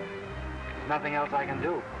 There's nothing else I can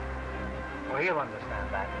do. Well, he'll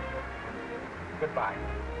understand that. Goodbye.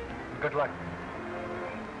 Good luck.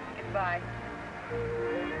 Goodbye.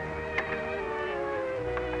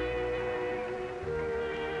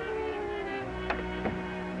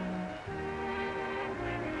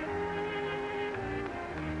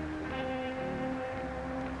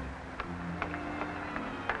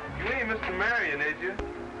 You ain't Mr. Marion, is you?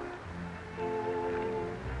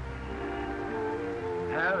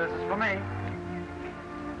 Yeah, this is for me.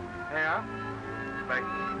 Yeah? Thank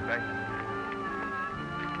you. Thank you.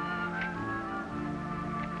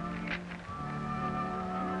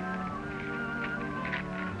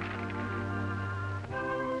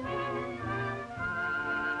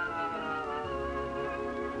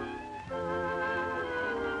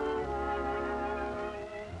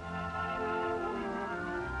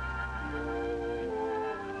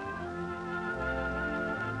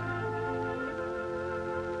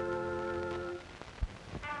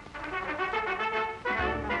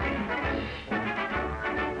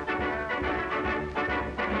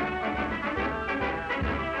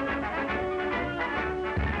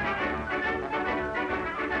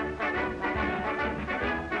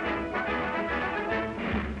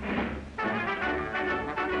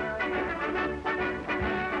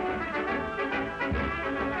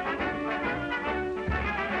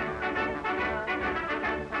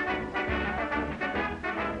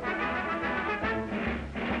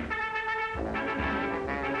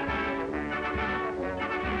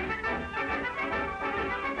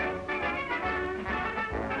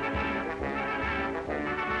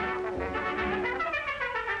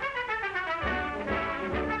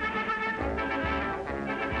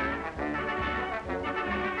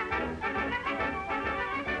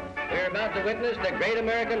 About to witness the Great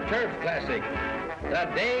American Turf Classic,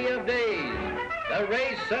 the day of days, the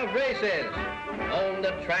race of races, on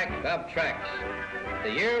the track of tracks.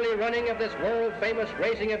 The yearly running of this world-famous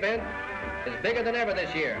racing event is bigger than ever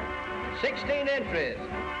this year. 16 entries,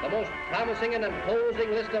 the most promising and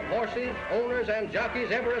imposing list of horses, owners, and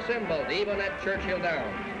jockeys ever assembled, even at Churchill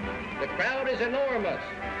Downs. The crowd is enormous,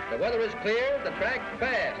 the weather is clear, the track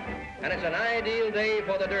fast, and it's an ideal day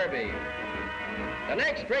for the Derby. The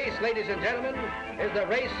next race, ladies and gentlemen, is the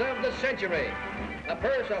race of the century. A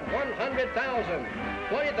purse of $100,000,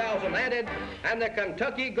 $20,000 added, and the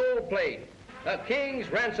Kentucky Gold Plate, a king's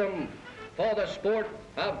ransom for the sport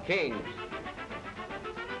of kings.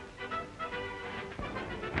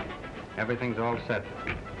 Everything's all set.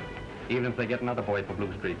 Even if they get another boy for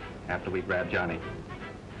Blue Street after we grab Johnny.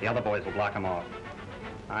 The other boys will block him off.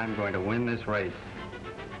 I'm going to win this race.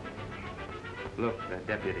 Look, the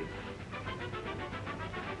deputy.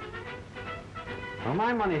 Well,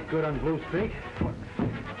 my money's good on Blue Street.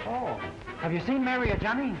 Oh, have you seen Mary or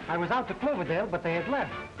Johnny? I was out to Cloverdale, but they had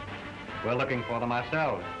left. We're looking for them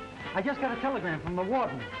ourselves. I just got a telegram from the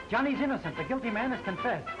warden. Johnny's innocent. The guilty man has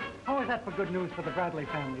confessed. How is that for good news for the Bradley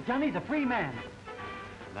family? Johnny's a free man.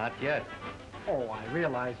 Not yet. Oh, I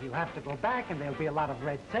realize you have to go back and there'll be a lot of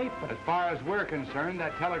red tape, but... As far as we're concerned,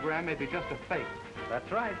 that telegram may be just a fake.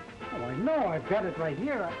 That's right. Oh, I know. I've got it right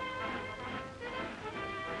here.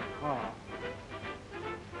 Oh.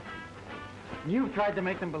 You've tried to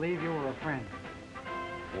make them believe you were a friend.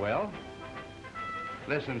 Well?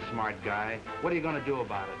 Listen, smart guy, what are you going to do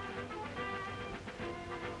about it?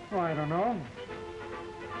 Oh, I don't know.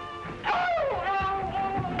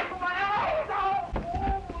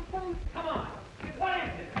 Come on. What is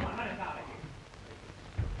it? Come on, let us out of here.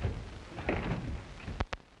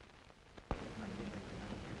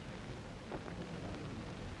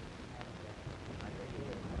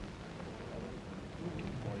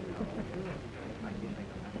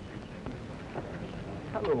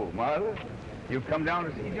 Hello, Martha. You've come down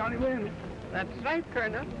to see Johnny win. That's right,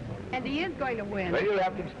 Colonel. And he is going to win. Well, you'll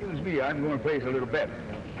have to excuse me. I'm going to place a little bet.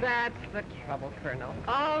 That's the trouble, Colonel.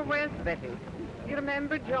 Always betting. You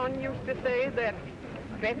remember John used to say that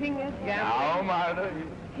betting is gambling? Now, Martha.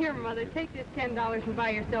 Here, Mother, take this $10 and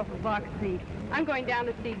buy yourself a box seat. I'm going down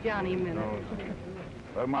to see Johnny a minute.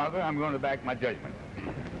 Well, Martha, I'm going to back my judgment.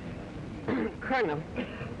 Colonel,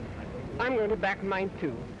 I'm going to back mine,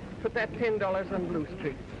 too. Put that $10 on Blue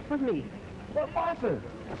Street. For me. Well, Martha.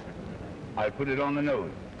 I'll put it on the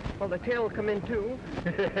nose. Well, the tail will come in, too.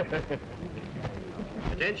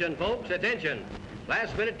 Attention, folks, attention.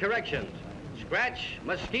 Last-minute corrections. Scratch,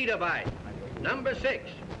 mosquito bite. Number 6,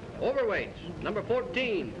 overweights. Number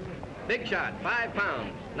 14, big shot, 5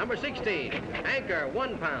 pounds. Number 16, anchor,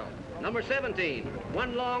 1 pound. Number 17,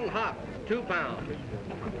 one long hop, 2 pounds.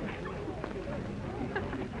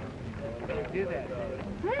 Do that.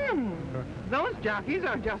 Those jockeys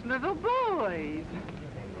are just little boys.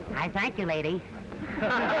 I thank you, lady.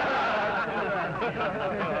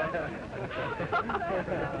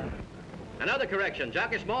 Another correction.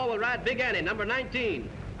 Jockey Small will ride Big Annie, number 19.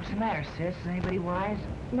 What's the matter, sis? Is anybody wise?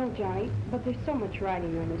 No, Johnny, but there's so much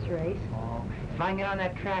riding on this race. Oh, if I can get on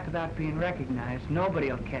that track without being recognized, nobody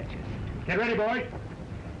will catch us. Get ready, boys.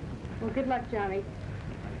 Well, good luck, Johnny.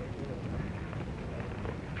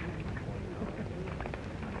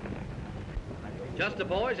 Just the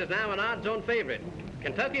Boys is now an odds-on favorite.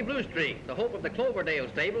 Kentucky Blue Streak, the hope of the Cloverdale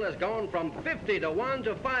stable, has gone from 50 to 1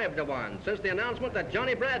 to 5 to 1 since the announcement that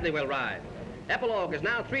Johnny Bradley will ride. Epilogue is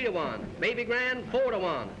now 3 to 1. Baby Grand, 4 to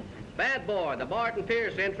 1. Bad Boy, the Barton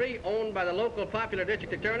Pierce entry, owned by the local popular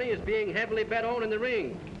district attorney, is being heavily bet on in the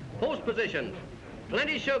ring. Post positions.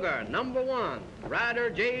 Plenty Sugar, number 1. Rider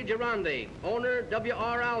J. Girondi, owner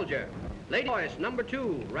W.R. Alger. Lady Voice, number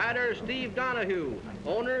 2. Rider Steve Donahue,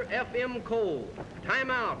 owner F.M. Cole.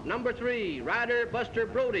 Timeout, number 3. Rider Buster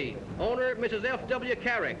Brody, owner Mrs. F.W.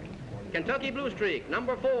 Carrick. Kentucky Blue Streak,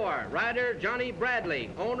 number 4. Rider Johnny Bradley,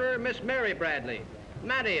 owner Miss Mary Bradley.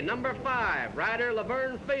 Matty, number 5. Rider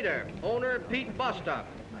Laverne Fader, owner Pete Bostock.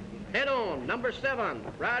 Head On, number 7.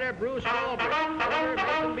 Rider Bruce Walbert, owner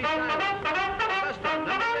Nathan B. Simons. Custom,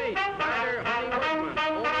 number 8. Rider Honey Workman,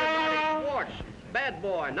 owner Marty Schwartz. Bad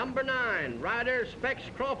Boy, number 9. Rider Specs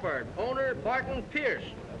Crawford, owner Barton Pierce.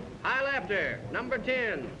 High Laughter, number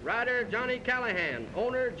 10. Rider Johnny Callahan,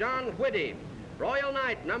 owner John Whitty. Royal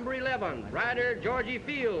Knight, number 11. Rider Georgie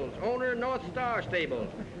Fields, owner North Star Stables.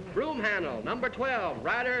 Broom Handle, number 12.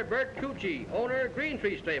 Rider Bert Cucci, owner Green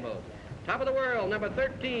Tree Stables. Top of the World, number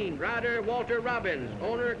 13. Rider Walter Robbins,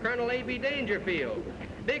 owner Colonel A.B. Dangerfield.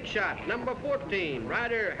 Big Shot, number 14.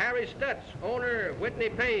 Rider Harry Stutz, owner Whitney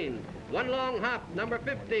Payne. One Long Hop, number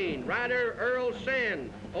 15. Rider Earl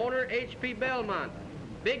Sand, owner H.P. Belmont.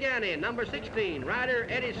 Big Annie, number 16. Rider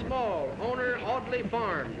Eddie Small, owner Audley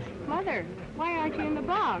Farms. Mother, why aren't you in the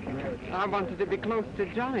box? I wanted to be close to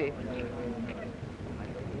Johnny.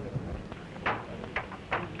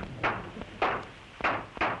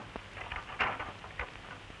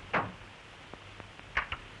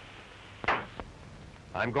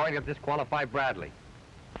 I'm going to disqualify Bradley.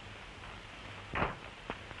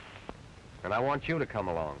 And I want you to come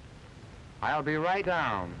along. I'll be right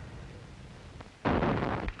down.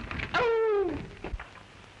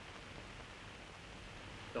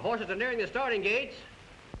 The horses are nearing the starting gates.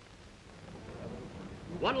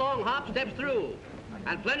 One Long Hop steps through,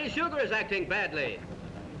 and Plenty Sugar is acting badly.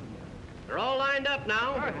 They're all lined up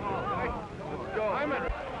now. Let's go.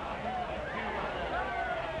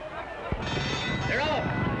 They're off.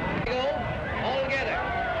 They go all together.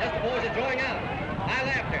 Just the Boys are drawing out. High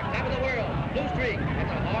Laughter, Top of the World, Blue Streak.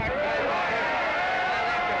 It's a hard ride. High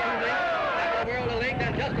Laughter, 2 lengths. Top of the World, a length,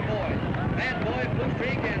 and Just the Boys. Bad Boy, Blue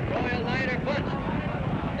Streak, and Royal Knight are bunched.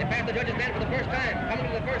 They pass the judges' stand for the first time. Coming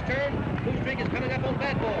to the first turn, Blue Streak is coming up on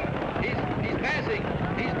Bad Boy. He's passing.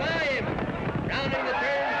 He's by him. Rounding the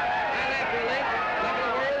turn. High Laughter, a length. Top of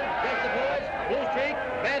the World, Just the Boys, Blue Streak,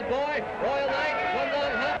 Bad Boy, Royal Knight, One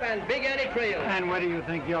Long Hop, and Big Annie trails. And where do you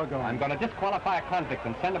think you're going? I'm going to disqualify a convict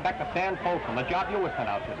and send him back to San Folsom, the job you were sent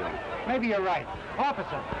out to do. Maybe you're right.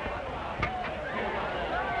 Officer.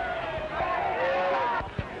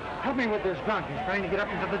 Help me with this drunk. He's trying to get up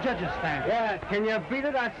into the judges' stand. Yeah, can you beat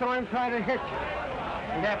it? I saw him try to hit you.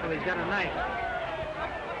 Be careful, he's got a knife.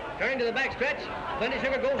 Turning to the back stretch, Plenty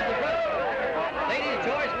Sugar goes to the front. Lady's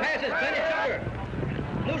Choice passes Plenty Sugar.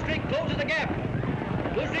 Blue Streak closes the gap.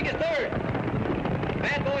 Blue Streak is third.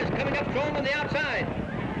 Bad Boy is coming up strong on the outside.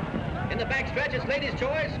 In the back stretch, it's Lady's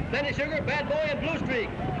Choice, Plenty Sugar, Bad Boy, and Blue Streak.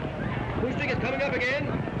 Blue Streak is coming up again.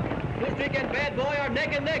 Blue Streak and Bad Boy are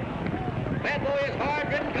neck and neck. Bad Boy is hard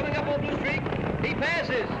ridden, coming up on Blue Streak. He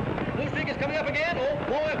passes. Blue Streak is coming up again. Oh,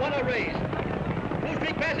 boy, what a race.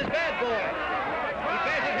 Streak passes bad boy. He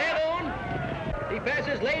passes head on. He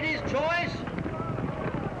passes ladies' choice.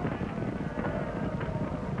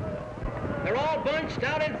 They're all bunched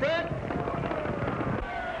out in front.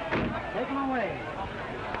 Take him away.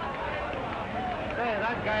 Say,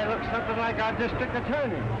 that guy looks something like our district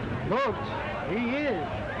attorney. Looks. He is.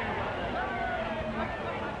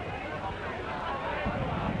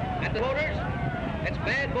 At the voters, it's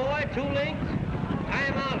bad boy, 2 lengths.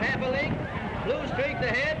 Time out, half a length. Blue Streak the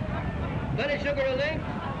head. Bloody Sugar a length.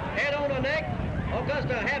 Head on the neck.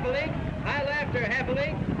 Augusta half a length. High Laughter half a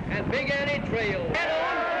length. And Big Annie trail. Head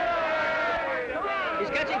on.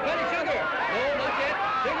 He's catching Bloody Sugar. No, not yet.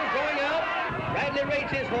 Sugar's going out. Bradley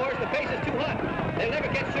rates his horse. The pace is too hot. They'll never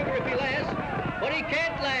catch Sugar if he lasts. But he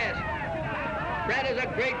can't last. Brad is a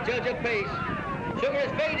great judge of pace. Sugar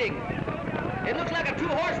is fading. It looks like a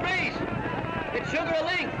 2-horse race. It's Sugar a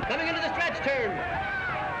length coming into the stretch turn.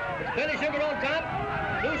 It's Bloody Sugar on top.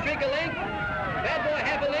 Blue Streak a length. Bad boy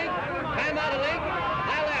half a length. Time out a length.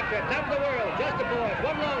 High Laughter, top of the world. Just a Boys,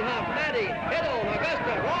 1 long hop. Maddie, Head on,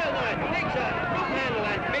 Augusta, Royal Knight, Big Shot, Broom Handle,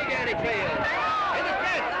 and Big Annie trail. In the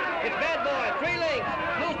stretch, it's Bad Boy, 3 lengths.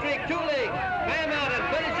 Blue Streak, 2 lengths. Time out and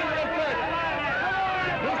Bloody Sugar in front.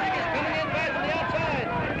 Blue Streak is coming in fast from the outside.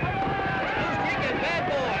 It's Blue Streak and Bad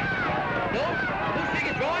Boy. No, Blue Streak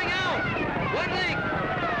is drawing out. 1 length,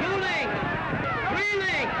 2 lengths, 3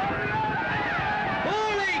 lengths,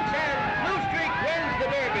 4 lengths, and Blue Streak wins the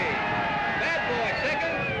Derby. Bad Boy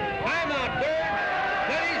second, Time out third,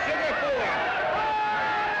 Bloody Sugar fourth.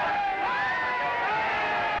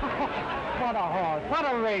 What a horse, what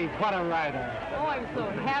a race, what a rider. Oh, I'm so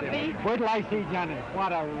happy. Wait till I see Johnny.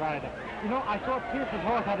 What a rider. You know, I thought Pierce's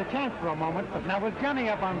horse had a chance for a moment, but now with Johnny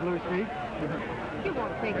up on Blue Streak. You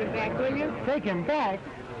won't take him back, will you? Take him back?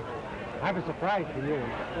 I have a surprise for you.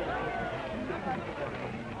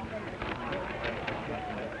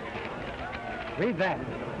 Read that.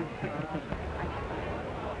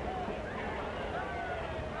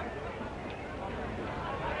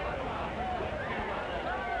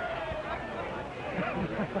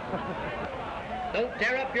 Don't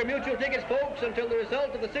tear up your mutual tickets, folks, until the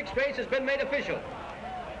result of the 6th race has been made official.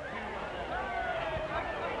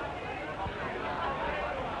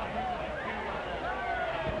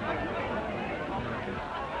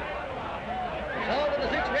 The result of the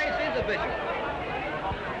 6th race is official.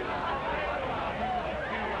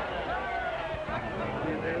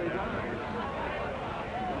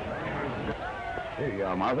 There you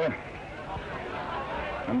are, Martha.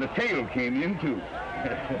 And the tail came in, too.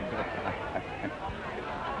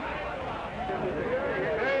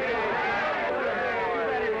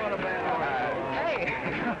 Hey,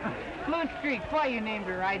 Blue Streak, why you named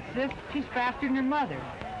her right, sis? She's faster than your mother.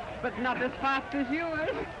 But not as fast as yours.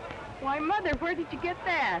 Why, Mother, where did you get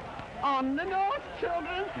that? On the nose,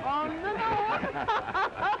 children, on the nose.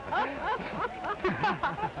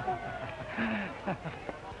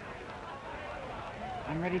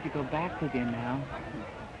 I'm ready to go back with you now.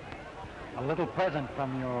 A little present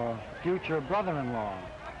from your future brother-in-law.